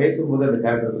 அப்போ அதை பேசும்போது அந்த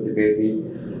கேரக்டர் பத்தி பேசி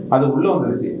அது உள்ள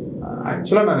வந்துருச்சு.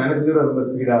 ஆக்சுவலா நான் நினைச்சது ரொம்ப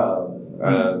ஸ்பீடா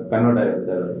கன்வெர்ட்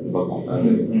ஆகிருக்காரு.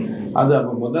 அது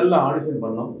அப்போ முதல்ல ஆடிஷன்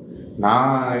பண்ணோம்.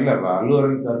 நான் இல்லை, அல்லு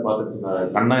அரவிந்த் சார்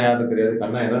பார்த்துட்டு கண்ணா யாருன்னு தெரியாது,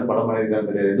 கண்ணா ஏதாவது படம் பண்ணியிருக்கான்னு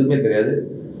தெரியாது, எதுவுமே தெரியாது.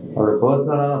 அவரோட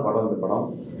பர்சனலான படம் இந்த படம்.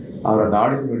 அவர் அந்த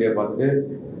ஆடிஷன் வீடியோ பார்த்துட்டு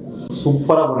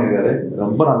சூப்பராக பண்ணியிருக்காரு,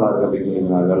 ரொம்ப நல்லா இருக்கு அப்படின்னு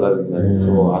சொல்லியிருந்தாரு அல்லு அரவிந்த் சார்.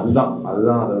 ஸோ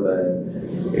அதுதான் அதோட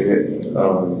இது.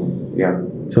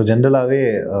 ஸோ ஜென்ரலாகவே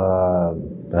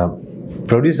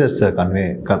ப்ரொடியூசர்ஸை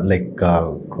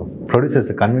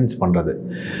ப்ரொடியூசர்ஸை கன்வின்ஸ் பண்ணுறது,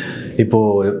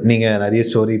 இப்போது நீங்கள் நிறைய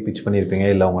ஸ்டோரி பிச் பண்ணியிருப்பீங்க,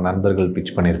 இல்லை உங்கள் நண்பர்கள்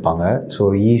பிச் பண்ணியிருப்பாங்க. ஸோ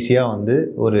ஈஸியாக வந்து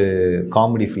ஒரு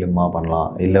காமெடி ஃபிலிமாக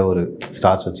பண்ணலாம், இல்லை ஒரு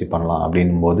ஸ்டார்ஸ் வச்சு பண்ணலாம்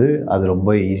அப்படின்போது அது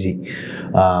ரொம்ப ஈஸி.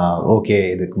 ஓகே,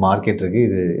 இதுக்கு மார்க்கெட்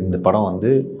இருக்குது, இந்த படம்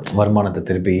வந்து வருமானத்தை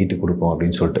திருப்பி ஈட்டு கொடுக்கும்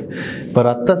அப்படின்னு சொல்லிட்டு. இப்போ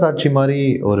ரத்த சாட்சி மாதிரி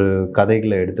ஒரு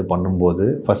கதைகளை எடுத்து பண்ணும்போது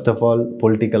ஃபர்ஸ்ட் ஆஃப் ஆல்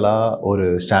பொலிட்டிக்கலாக ஒரு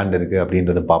ஸ்டாண்ட் இருக்குது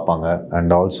அப்படின்றத பார்ப்பாங்க.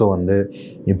 அண்ட் ஆல்சோ வந்து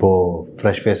இப்போது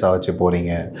ஃப்ரெஷ் ஃபேஸாக வச்சு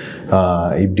போகிறீங்க,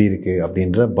 இப்படி இருக்குது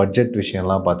அப்படின்ற பட்ஜெட்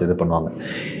விஷயம்லாம் பார்த்து இது பண்ணுவாங்க.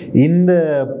 இந்த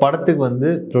படத்துக்கு வந்து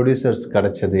ப்ரொடியூசர்ஸ்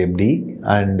கிடைச்சது எப்படி,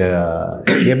 அண்ட்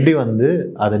எப்படி வந்து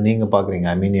அதை நீங்கள் பார்க்குறீங்க?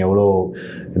 ஐ மீன் எவ்வளோ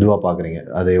இதுவாக பார்க்குறீங்க,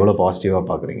 அதை எவ்வளோ பாசிட்டிவாக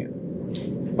பார்க்குறீங்க?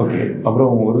 ஓகே,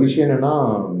 அப்புறம் ஒரு விஷயம் என்னென்னா,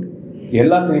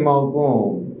 எல்லா சினிமாவுக்கும்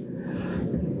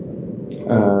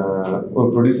ஒரு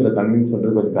ப்ரொடியூசரை கன்வின்ஸ்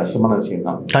பண்ணுறது கொஞ்சம் கஷ்டமான விஷயம்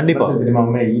தான். கண்டிப்பாக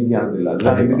சினிமாவுமே ஈஸியானது இல்லை,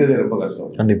 அதெல்லாம் இருக்கிறது ரொம்ப கஷ்டம்.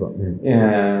 கண்டிப்பாக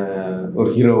ஒரு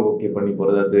ஹீரோ ஓகே பண்ணி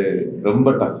போகிறது அது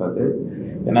ரொம்ப டஃப். அது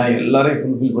ஏன்னா எல்லாரையும்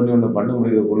ஃபுல்ஃபில் பண்ணி ஒன்று பண்ண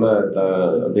முடியறதுக்குள்ள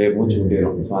அப்படியே மூச்சு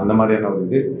விட்டுரும். ஸோ அந்த மாதிரியான ஒரு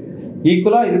இது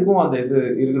ஈக்குவலாக இதுக்கும் அந்த இது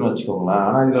இருக்குன்னு வச்சுக்கோங்களேன்.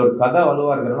 ஆனால் இதில் ஒரு கதை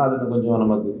வலுவாக இருக்கிறதுனால அது கொஞ்சம்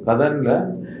நமக்கு கதைன்னு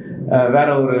வேற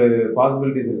ஒரு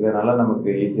பாசிபிலிட்டிஸ் இருக்கிறதுனால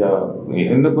நமக்கு ஈஸியாக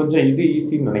இன்னும் கொஞ்சம் இது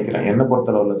ஈஸின்னு நினைக்கிறேன், என்னை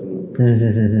பொறுத்தளவில் சொல்லுவேன்.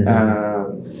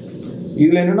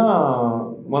 இதில் என்னென்னா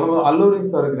அல்லு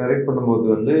அரவிந்த் சாருக்கு நரேட் பண்ணும்போது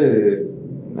வந்து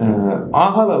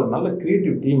ஆஹால ஒரு நல்ல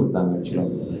கிரியேட்டிவ் டீம் இருந்தாங்க.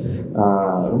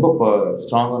 ஆக்சுவலாக ரொம்ப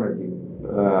ஸ்ட்ராங்கான டீம்.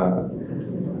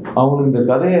 அவங்களுக்கு இந்த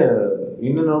கதையை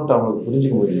இன்னும் அவங்களுக்கு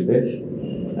புரிஞ்சுக்க முடியுது.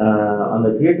 அந்த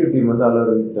கிரியேட்டிவ் டீம் வந்து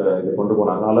அலரன் இதை கொண்டு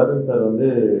போனாங்க. அலரன் சார் வந்து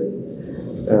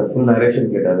ஃபுல்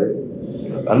நரேஷன் கேட்டார்.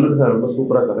 அலரன் சார் ரொம்ப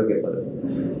சூப்பராக கதை கேட்பார்.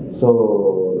 ஸோ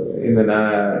இந்த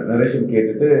நரேஷன்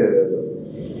கேட்டுட்டு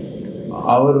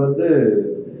அவர் வந்து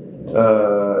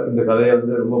இந்த கதையை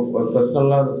வந்து ரொம்ப ஒரு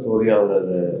பர்சனலான ஸ்டோரியாக அவர்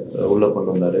அதை உள்ளே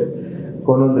கொண்டு வந்தார்.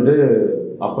 கொண்டு வந்துட்டு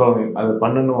அப்புறம் அதை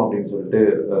பண்ணணும் அப்படின்னு சொல்லிட்டு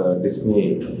டிஸ்னி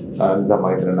அந்த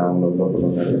மாதிரி அவங்கள உள்ள கொண்டு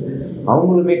வந்தார்.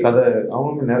 அவங்களுமே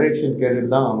நரேஷன்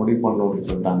கேட்டுட்டு தான் முடிவு பண்ணணும் அப்படின்னு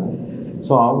சொல்லிட்டாங்க.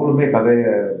 ஸோ அவங்களுமே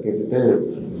கதையை கேட்டுட்டு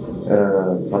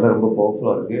கதை ரொம்ப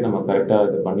பவர்ஃபுல்லாக இருக்குது, நம்ம கரெக்டாக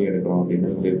இதை பண்ணி எடுக்கணும்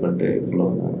அப்படின்னு முடிவு பண்ணிட்டு இதுக்குள்ள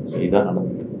வந்தாங்க. ஸோ இதான்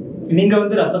நடந்தது. நீங்க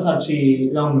வந்து ரத்த சாட்சி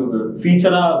தான் உங்களுக்கு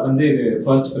ஃபீச்சரா வந்து இது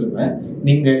ஃபர்ஸ்ட் ஃபில்மு.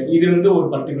 நீங்க இது வந்து ஒரு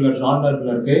பர்டிகுலர்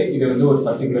ஜானர்ல இருக்கு, இது வந்து ஒரு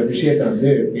பர்டிகுலர் விஷயத்தை வந்து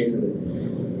பேசுது.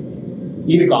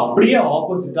 இதுக்கு அப்படியே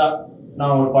ஆப்போசிட்டா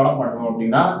நான் ஒரு படம் பண்ணணும்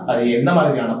அப்படின்னா அது எந்த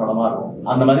மாதிரியான படமா இருக்கும்?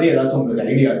 அந்த மாதிரி ஏதாச்சும் உங்களுக்கு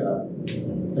ஐடியா இருக்கா?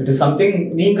 இட் இஸ் சம்திங்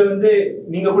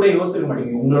நீங்க கூட யோசிக்க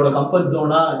மாட்டீங்க, உங்களோட கம்ஃபர்ட்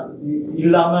ஜோனா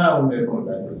இல்லாம ஒண்ணு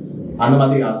இருக்கும்ல, அந்த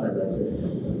மாதிரி ஆசை ஏதாச்சும்?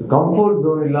 கம்ஃபர்ட்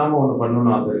ஜோன் இல்லாம ஒண்ணு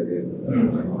பண்ணணும்னு ஆசை இருக்கு.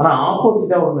 ஆனா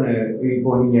ஆப்போசிட்டா ஒண்ணு,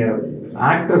 இப்போ நீங்க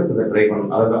ஆக்டர்ஸ் அதை ட்ரை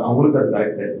பண்ணணும், அது அவங்களுக்கு அது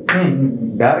கரெக்ட்.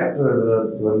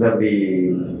 டைரக்டர்ஸ் வந்து அப்படி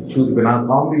இப்போ நான்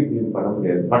காமெடி ஃபிலிம் பண்ண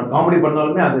முடியாது. பட் காமெடி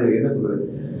பண்ணாலுமே அது என்ன சொல்றது,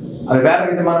 அது வேற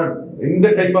விதமான இந்த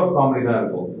டைப் ஆஃப் காமெடி தான்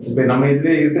இருக்கும். இப்போ நம்ம இதுல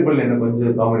இருட்டுப்பள்ளி என்ன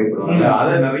கொஞ்சம் காமெடி பண்ணுவாங்க,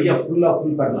 அதை நிறைய ஃபுல்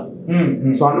பண்ணலாம்.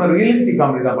 ஸோ அந்த மாதிரி ரியலிஸ்டிக்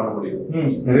காமெடி தான் பண்ண முடியும்.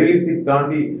 ரியலிஸ்டிக்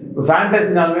தாண்டி இப்போ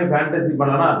ஃபேண்டசினாலுமே ஃபேண்டசி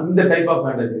பண்ணலாம்னா இந்த டைப் ஆஃப்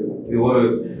ஃபேண்டசி இருக்கும். இது ஒரு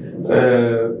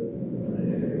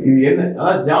இது என்ன,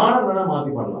 அதாவது ஜானர் வேணா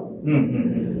மாத்தி பண்ணலாம்.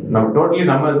 நம்ம டோட்டலி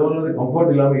நம்ம ஜோன்ல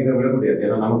கம்ஃபர்ட் இல்லாம இதை விட முடியாது.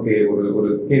 ஏன்னா நமக்கு ஒரு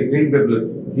ஸ்க்ரீன் பேப்பர்ல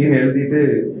சீன் எழுதிட்டு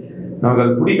நமக்கு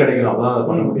அது புடி கிடைக்கணும், அப்பதான் அதை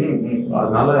பண்ண முடியும்.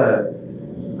 அதனால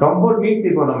கம்ஃபர்ட் மீன்ஸ்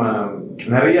இப்போ நம்ம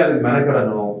நிறைய அதுக்கு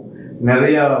மெனக்கிடணும்,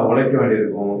 நிறைய உழைக்க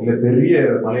வேண்டியிருக்கும், இல்லை பெரிய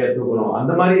மலையை தூக்கணும்,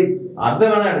 அந்த மாதிரி அதை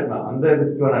வேணா எடுக்கலாம், அந்த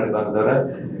ரிஸ்க் வேணா எடுக்கலாம். தவிர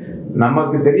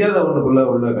நமக்கு தெரியாத ஒன்றுக்குள்ள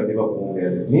உள்ள கண்டிப்பா போக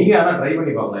முடியாது. நீங்க ஆனா ட்ரை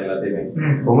பண்ணி பார்க்கலாம் எல்லாத்தையுமே,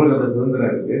 உங்களுக்கு அந்த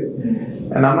சுதந்திரம் இருக்கு.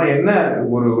 நம்ம என்ன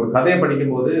ஒரு கதையை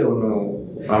படிக்கும் போது ஒன்று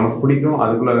நமக்கு பிடிக்கும்,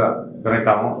 அதுக்குள்ள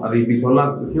கனெக்ட் ஆகும், அது இப்படி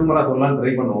சொல்லலாம், ஹியூமரா சொல்லலாம்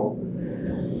ட்ரை பண்ணுவோம்.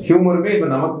 ஹியூமருமே இப்ப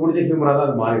நமக்கு பிடிச்ச ஹியூமரா தான்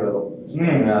அது மாறி வரும்.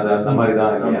 அது அந்த மாதிரி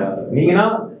தான். நீங்கன்னா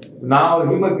நான் ஒரு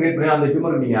ஹியூமர் கிரியேட் பண்ணி அந்த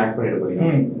ஹியூமர் நீங்க ஆக்ட் பண்ணிட்டு போறீங்க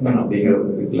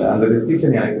அப்படிங்கிறது இருக்குல்ல, அந்த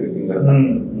ரெஸ்ட்ரிக்ஷன் எனக்கு இருக்குங்கிறது.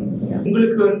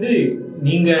 உங்களுக்கு வந்து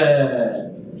நீங்க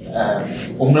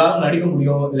உங்களால நடிக்க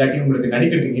முடியும் இல்லாட்டி உங்களுக்கு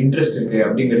நடிக்கிறதுக்கு இன்ட்ரெஸ்ட் இருக்கு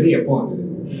அப்படிங்கிறது எப்போ வந்தது?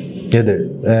 எது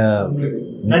உங்களுக்கு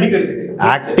நடிக்கிறதுக்கு?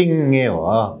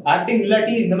 ஆக்டிங்கேவா? ஆக்டிங்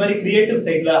இல்லாட்டி இந்த மாதிரி கிரியேட்டிவ்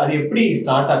சைட்ல அது எப்படி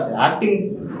ஸ்டார்ட் ஆச்சு? ஆக்டிங்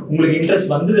உங்களுக்கு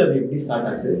இன்ட்ரெஸ்ட் வந்தது, அது எப்படி ஸ்டார்ட்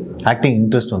ஆச்சு? ஆக்டிங்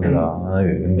இன்ட்ரெஸ்ட் வந்ததா?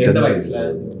 எந்த வயசுல?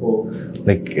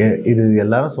 லைக் இது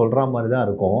எல்லாரும் சொல்கிற மாதிரி தான்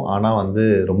இருக்கும், ஆனால் வந்து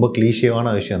ரொம்ப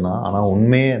கிளீஷியவான விஷயம் தான். ஆனால்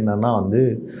உண்மையே என்னென்னா வந்து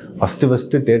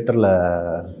ஃபஸ்ட்டு தேட்டரில்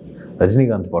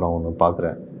ரஜினிகாந்த் படம் ஒன்று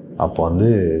பார்க்குறேன். அப்போ வந்து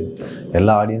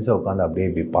எல்லா ஆடியன்ஸும் உட்காந்து அப்படியே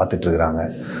இப்படி பார்த்துட்ருக்குறாங்க.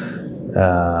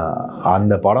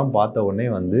 அந்த படம் பார்த்த உடனே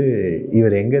வந்து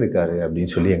இவர் எங்கே இருக்கார்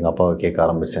அப்படின்னு சொல்லி எங்கள் அப்பாவை கேட்க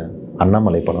ஆரம்பித்தேன்.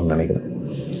 அண்ணாமலை படம்னு நினைக்கிறேன்.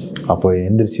 அப்போ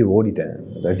எந்திரிச்சு ஓடிட்டேன்,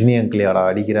 ரஜினி அங்கிளியாடா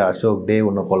அடிக்கிற அசோக் டே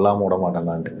ஒன்று கொல்லாமல் விட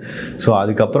மாட்டேன்னான்ட்டு. ஸோ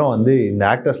அதுக்கப்புறம் வந்து இந்த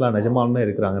ஆக்டர்ஸ்லாம் நிஜமாலுமே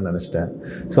இருக்கிறாங்கன்னு நினச்சிட்டேன்.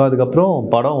 ஸோ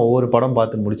அதுக்கப்புறம் ஒவ்வொரு படம்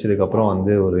பார்த்து முடிச்சதுக்கப்புறம்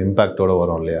வந்து ஒரு இம்பேக்டோடு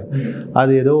வரும் இல்லையா,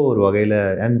 அது ஏதோ ஒரு வகையில்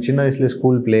அண்ட் சின்ன வயசுலேயே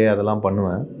ஸ்கூல் ப்ளே அதெல்லாம்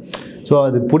பண்ணுவேன். ஸோ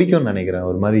அது பிடிக்கும்னு நினைக்கிறேன்.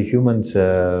 ஒரு மாதிரி ஹியூமன்ஸை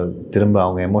திரும்ப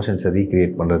அவங்க எமோஷன்ஸை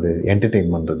ரீக்ரியேட் பண்ணுறது, என்டர்டெயின்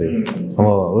பண்ணுறது,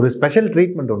 ஒரு ஸ்பெஷல்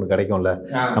ட்ரீட்மெண்ட் ஒன்று கிடைக்கும்ல.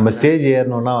 நம்ம ஸ்டேஜ்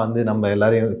ஏறணுன்னா வந்து நம்ம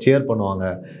எல்லாரையும் சேர் பண்ணுவாங்க,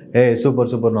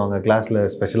 சூப்பர்னுவாங்க, கிளாஸில்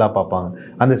ஸ்பெஷலாக பார்ப்பாங்க.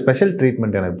 அந்த ஸ்பெஷல்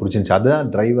ட்ரீட்மெண்ட் எனக்கு பிடிச்சிருந்துச்சி.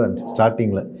 அதுதான் டிரைவர்.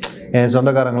 ஸ்டார்டிங்கில் என்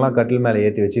சொந்தக்காரங்களாம் கட்டில் மேலே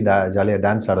ஏற்றி வச்சு ஜாலியாக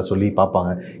டான்ஸ் ஆட சொல்லி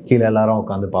பார்ப்பாங்க, கீழே எல்லாரும்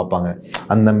உட்காந்து பார்ப்பாங்க.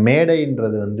 அந்த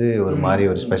மேடைன்றது வந்து ஒரு மாதிரி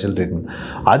ஒரு ஸ்பெஷல் ட்ரீட்மெண்ட்.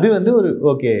 அது வந்து ஒரு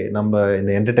ஓகே, நம்ம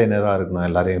இந்த என்டர்டெய்னராக இருக்கணும்,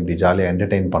 எல்லாரையும் இப்படி ஜாலியாக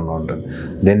entertain பண்ணணுன்றது.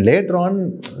 Then later on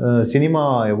cinema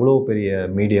எவ்வளோ பெரிய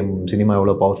மீடியம், சினிமா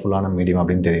எவ்வளோ பவர்ஃபுல்லான மீடியம்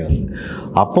அப்படின்னு தெரியும்.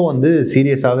 அப்போ வந்து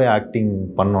சீரியஸாகவே ஆக்டிங்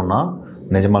பண்ணோன்னா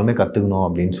நிஜமாலுமே கற்றுக்கணும்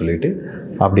அப்படின்னு சொல்லிட்டு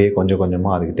அப்படியே கொஞ்சம்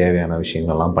கொஞ்சமாக அதுக்கு தேவையான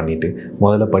விஷயங்கள்லாம் பண்ணிவிட்டு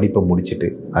முதல்ல படிப்பை முடிச்சுட்டு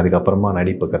அதுக்கப்புறமா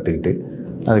நடிப்பை கற்றுக்கிட்டு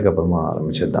அதுக்கப்புறமா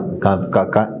ஆரம்பிச்சது தான்.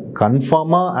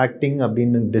 கன்ஃபார்மாக ஆக்டிங்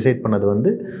அப்படின்னு டிசைட் பண்ணது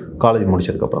வந்து காலேஜ்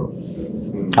முடிச்சதுக்கப்புறம் தான்.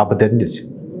 அப்போ தெரிஞ்சிருச்சு,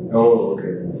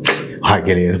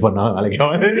 வாழ்க்கையில் எது பண்ணாலும் நாளைக்கு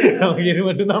நமக்கு இது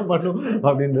மட்டும்தான் பண்ணும்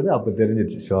அப்படின்றது அப்போ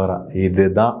தெரிஞ்சிருச்சு. ஷோராக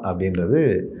இதுதான் அப்படின்றது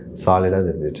சாலிடாக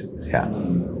தெரிஞ்சிருச்சு.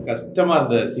 கஷ்டமாக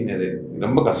இருந்த சீன் அது,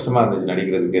 ரொம்ப கஷ்டமாக இருந்துச்சு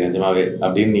நடிக்கிறதுக்கு நிஜமாவே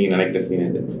அப்படின்னு நீங்கள் நினைக்கிற சீன்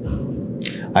அது?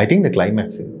 ஐ திங்க் த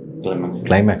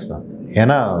கிளைமேக்ஸ் தான்.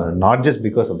 ஏன்னா not just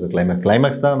because of the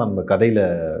climax தான் நம்ம கதையில்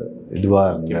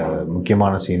இதுவாக இருந்த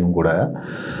முக்கியமான சீனும் கூட.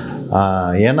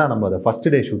 ஏன்னா நம்ம அதை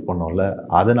ஃபஸ்ட்டு டே ஷூட் பண்ணோம்ல,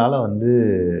 அதனால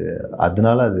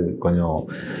அது கொஞ்சம்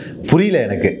புரியல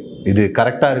எனக்கு. இது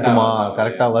கரெக்டாக இருக்குமா,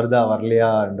 கரெக்டாக வருதா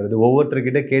வரலையான்றது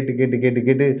ஒவ்வொருத்தர்கிட்ட கேட்டு கேட்டு கேட்டு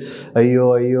கேட்டு ஐயோ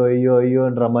ஐயோ ஐயோ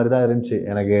ஐயோன்ற மாதிரி தான் இருந்துச்சு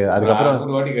எனக்கு. அதுக்கப்புறம்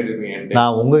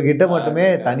நான் உங்ககிட்ட மட்டுமே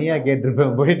தனியாக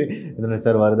கேட்டிருப்பேன் போயிட்டு, இது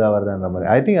சார் வருதான்ற மாதிரி.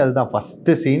 ஐ திங்க் அதுதான்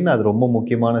ஃபஸ்ட்டு சீன், அது ரொம்ப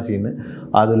முக்கியமான சீனு.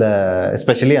 அதில்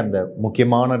எஸ்பெஷலி அந்த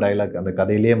முக்கியமான டைலாக், அந்த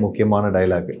கதையிலேயே முக்கியமான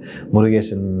டைலாக்,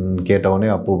 முருகேசன்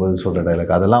கேட்டவுடனே அப்போ பதில் சொல்கிற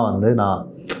டைலாக், அதெல்லாம் நான்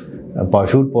இப்போ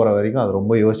ஷூட் போகிற வரைக்கும் அது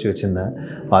ரொம்ப யோசிச்சு வச்சுருந்தேன்.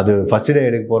 அது ஃபஸ்ட் டே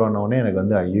எடுக்க போகிறோன்னே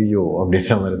எனக்கு ஐயோ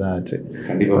அப்படின்ற மாதிரி தான் ஆச்சு.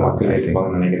 கண்டிப்பாக மக்கள்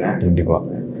நினைக்கிறேன். கண்டிப்பாக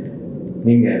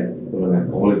நீங்கள் சொல்லுங்கள்,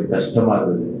 உங்களுக்கு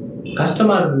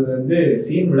கஷ்டமாக இருந்தது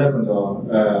சீன் விட கொஞ்சம்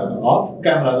ஆஃப்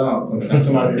கேமரா தான் கொஞ்சம்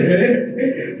கஷ்டமாக இருந்தது.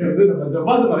 நம்ம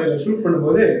ஜப்பாது மலையில் ஷூட்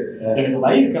பண்ணும்போது எனக்கு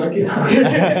வயிறு கலக்கிடுச்சு.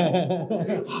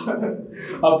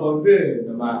 அப்போ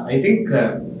நம்ம ஐ திங்க்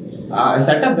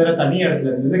செட்டப் வேற தனி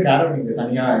இடத்துல இருந்தது, கேரவன் இங்க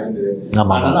தனியா இருந்தது.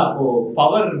 அதனால அப்போ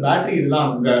பவர் பேட்டரி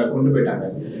இதெல்லாம் அங்க கொண்டு போயிட்டாங்க.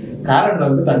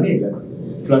 கேரவன்ல தண்ணி இல்லை,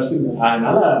 ஃப்ளஷ் இல்லை.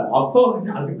 அதனால அப்போ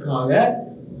அதுக்காக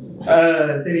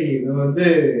சரி நம்ம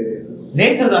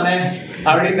நேச்சர் தானே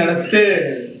அப்படின்னு நினைச்சிட்டு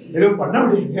எதுவும் பண்ண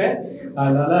முடியுங்க.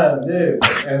 அதனால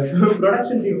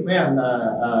ப்ரொடக்ஷன் டீமுமே அந்த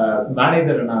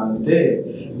மேனேஜரை நான் இல்லை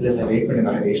வெயிட் பண்ணி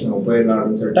நான் போயிடலாம்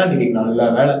அப்படின்னு சொல்லிட்டு அன்னைக்கு நல்ல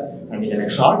வேலை, அன்னைக்கு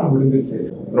எனக்கு ஷார்ட் முடிஞ்சிருச்சு.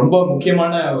 ரொம்ப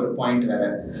முக்கியமான ஒரு பாயிண்ட் வேற.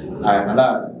 நல்லா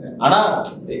ஆனா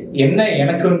என்ன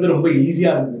எனக்கு ரொம்ப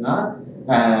ஈஸியா இருந்ததுன்னா,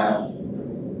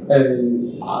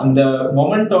 அந்த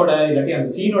மொமெண்டோட இல்லாட்டி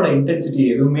அந்த சீனோட இன்டென்சிட்டி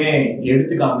எதுவுமே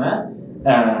எடுத்துக்காம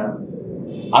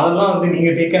அதெல்லாம் நீங்க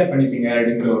டேக் கேர் பண்ணிப்பீங்க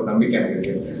அப்படிங்கிற ஒரு நம்பிக்கை எனக்கு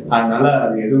இருக்கு. அதனால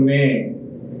அது எதுவுமே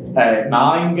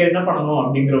நான் இங்க என்ன பண்ணணும்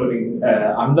அப்படிங்கிற ஒரு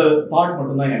அந்த தாட்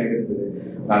மட்டும்தான் எனக்கு இருந்தது.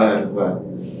 அதனால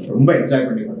ரொம்ப என்ஜாய்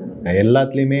பண்ணி பண்ணேன்.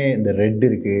 எல்லாத்துலேயுமே இந்த ரெட்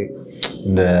இருக்குது,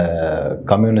 இந்த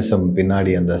கம்யூனிசம்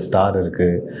பின்னாடி அந்த ஸ்டார்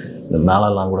இருக்குது, இந்த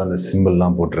மேலெல்லாம் கூட அந்த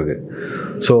சிம்பிள்லாம் போட்டிருக்கு.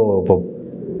 ஸோ இப்போ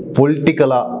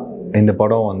பொலிட்டிக்கலாக இந்த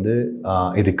படம்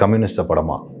இது கம்யூனிஸ்ட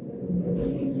படமா?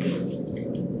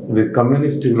 இது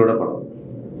கம்யூனிஸ்டுகளோட படம்.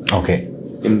 ஓகே.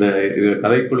 இந்த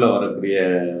கதைக்குள்ளே வரக்கூடிய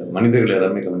மனிதர்கள்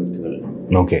எல்லாமே கம்யூனிஸ்டுகள்.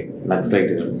 ஓகே.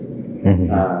 நக்சலைட்டுகள்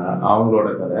அவங்களோட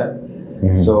கதை.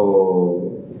 ஸோ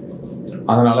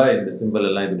அதனால இந்த சிம்பிள்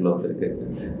எல்லாம் இதுக்குள்ள வந்திருக்கு.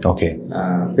 ஓகே.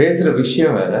 பேசுகிற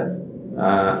விஷயம் வேற,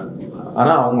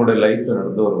 ஆனால் அவங்களோட லைஃப்ல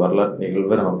நடந்த ஒரு வரலாற்று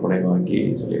நிகழ்வை நம்ம புனைவாக்கி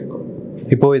சொல்லியிருக்கோம்.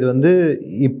 இப்போது இது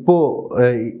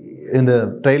இந்த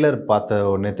ட்ரெய்லர் பார்த்த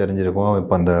உடனே தெரிஞ்சிருக்கும்.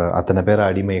 இப்போ அந்த அத்தனை பேரை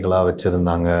அடிமைகளாக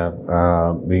வச்சுருந்தாங்க,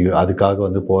 அதுக்காக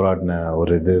போராடின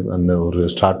ஒரு அந்த ஒரு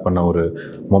ஸ்டார்ட் பண்ண ஒரு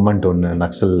மொமெண்ட் ஒன்று,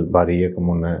 நக்சல் பாரி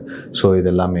இயக்கம் ஒன்று. ஸோ இது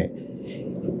எல்லாமே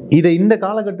இதை இந்த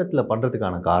காலகட்டத்தில்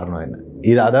பண்ணுறதுக்கான காரணம் என்ன?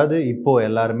 இது அதாவது இப்போது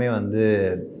எல்லாருமே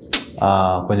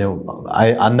கொஞ்சம்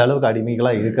அந்த அளவுக்கு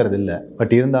அடிமைகளாக இருக்கிறது இல்லை,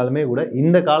 பட் இருந்தாலுமே கூட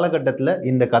இந்த காலகட்டத்தில்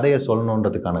இந்த கதையை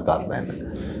சொல்லணுன்றதுக்கான காரணம் என்ன?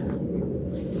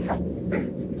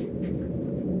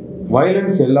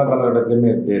 வயலன்ஸ் எல்லா காலகட்டத்திலுமே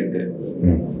இருக்கு.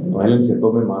 வயலன்ஸ்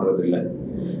எப்பவுமே மாறுறதில்லை.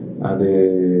 அது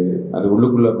அது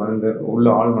உள்ள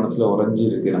ஆள் மனசுல உறைஞ்சி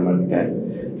இருக்கு நம்மகிட்ட.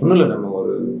 ஒன்றும் இல்லை, நம்ம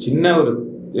ஒரு சின்ன ஒரு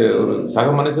சக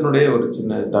மனுஷனுடைய ஒரு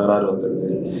சின்ன தகராறு வந்துடுது,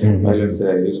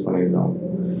 வயலன்ஸை யூஸ் பண்ணியிருந்தோம்.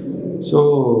 ஸோ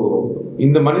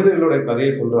இந்த மனிதர்களுடைய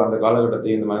கதையை சொல்கிற அந்த காலகட்டத்தை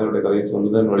இந்த மனிதர்களுடைய கதையை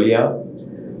சொல்றதன் வழியா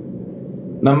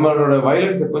நம்மளோட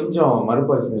வயலன்ஸை கொஞ்சம்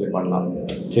மறுபரிசீலனை பண்ணலாம்,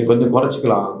 சரி கொஞ்சம்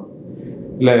குறைச்சிக்கலாம்,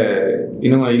 இல்லை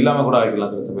இன்னும் இல்லாமல் கூட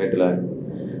ஆகிக்கலாம் சில சமயத்தில்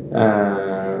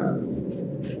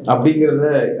அப்படிங்கிறத.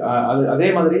 அதே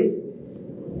மாதிரி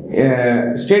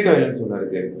ஸ்டேட் வயலன்ஸ் ஒன்று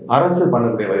இருக்குது, அரசு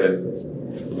பண்ணக்கூடிய வயலன்ஸ்.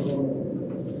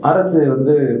 அரசு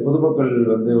பொதுமக்கள்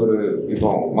ஒரு இப்போ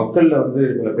மக்களில்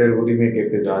சில பேர் உரிமை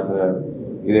கேட்குது, சில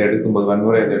இதை எடுக்கும்போது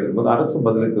வன்முறை இதை எடுக்கும்போது அரசு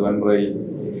பதிலுக்கு வன்முறை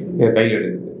கையில்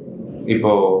எடுக்குது.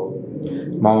 இப்போது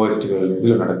மாவோயிஸ்டுகள்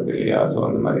இதில் நடக்குது இல்லையா? ஸோ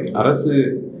அந்த மாதிரி அரசு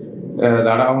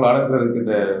அவங்களை அடக்குறதுக்கு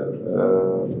இந்த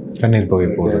தண்ணீர் புகை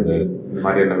போடுறது, இந்த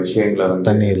மாதிரியான விஷயங்களை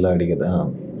தண்ணீரில் அடிக்குது.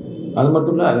 அது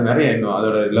மட்டும் இல்லை, அது நிறைய இன்னும்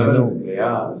அதோட லெவல்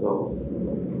இல்லையா? ஸோ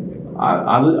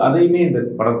அதையுமே இந்த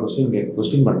படம்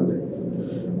கொஸ்டின் பண்ணுது.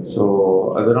 ஸோ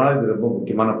அதனால இது ரொம்ப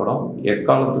முக்கியமான படம்.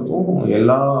 எக்காலத்துக்கும்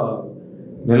எல்லா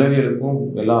நிலவியலுக்கும்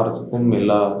எல்லா அரசுக்கும்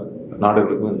எல்லா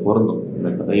நாடுகளுக்கும் இது பொருந்தும். இந்த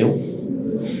கதையும்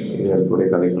இது இருக்கக்கூடிய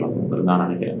கதைகளும் நான்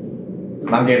நினைக்கிறேன்.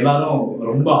 நாங்கள் எல்லாரும்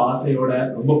ரொம்ப ஆசையோட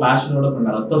ரொம்ப பேஷனோட பண்ண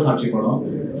ரத்த சாட்சி படம்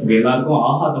உங்கள் எல்லாருக்கும்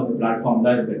ஆஹா தமிழ் பிளாட்ஃபார்ம்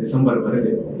தான் இந்த டிசம்பர்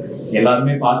வருது.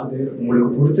 எல்லாருமே பார்த்துட்டு உங்களுக்கு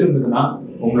பிடிச்சிருந்ததுன்னா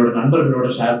உங்களோட நண்பர்களோட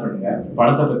ஷேர் பண்ணுங்க,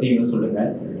 படத்தை பற்றி இன்னும் சொல்லுங்க,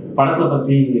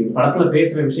 படத்தில்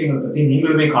பேசுகிற விஷயங்களை பற்றி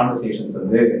நீங்களுமே கான்வர்சேஷன்ஸ்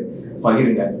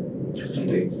பகிருங்க.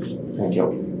 நன்றி. தேங்க்யூ.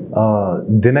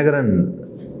 தினகரன்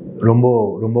ரொம்ப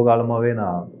ரொம்ப காலமாகவே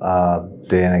நான்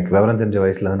எனக்கு விவரம் தெரிஞ்ச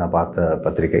வயசுலேருந்து நான் பார்த்த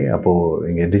பத்திரிகை. அப்போது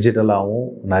இங்கே டிஜிட்டலாகவும்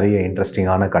நிறைய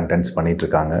இன்ட்ரெஸ்டிங்கான கண்டென்ட்ஸ்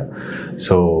பண்ணிகிட்ருக்காங்க.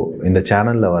 ஸோ இந்த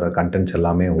சேனலில் வர கண்டென்ட்ஸ்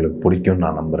எல்லாமே உங்களுக்கு பிடிக்கும்னு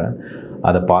நான் நம்புகிறேன்.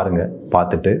 அதை பாருங்கள்,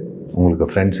 பார்த்துட்டு உங்களுக்கு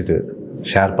ஃப்ரெண்ட்ஸுக்கு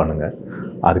ஷேர் பண்ணுங்கள்.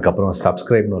 அதுக்கப்புறம்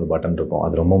சப்ஸ்கிரைப்னு ஒரு பட்டன் இருக்கும்,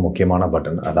 அது ரொம்ப முக்கியமான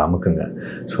பட்டன், அதை அமுக்குங்க.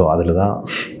 ஸோ அதில் தான்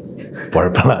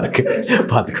பழப்பெல்லாம் இருக்குது,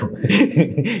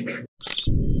 பார்த்துக்கோங்க.